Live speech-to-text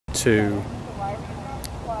to...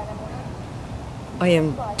 I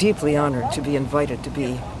am deeply honored to be invited to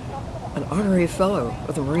be an Honorary Fellow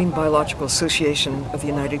of the Marine Biological Association of the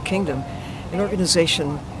United Kingdom, an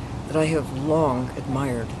organization that I have long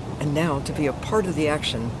admired, and now to be a part of the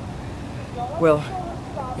action. Well,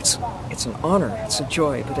 it's an honor, it's a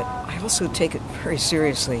joy, but I also take it very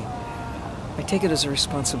seriously. I take it as a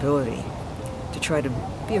responsibility to try to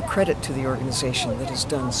be a credit to the organization that has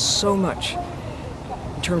done so much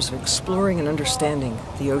in terms of exploring and understanding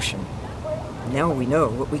the ocean. Now we know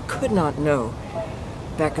what we could not know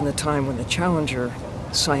back in the time when the Challenger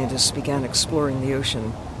scientists began exploring the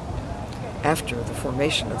ocean after the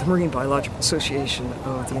formation of the Marine Biological Association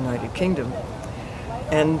of the United Kingdom.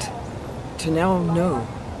 And to now know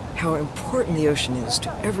how important the ocean is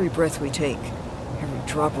to every breath we take, every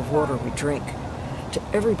drop of water we drink, to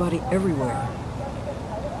everybody everywhere.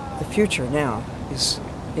 The future now is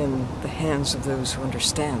in the hands of those who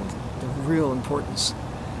understand the real importance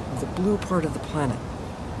of the blue part of the planet.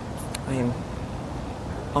 I am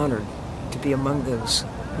honored to be among those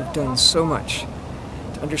who've done so much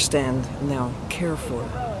to understand and now care for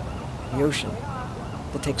the ocean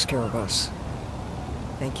that takes care of us.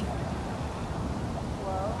 Thank you.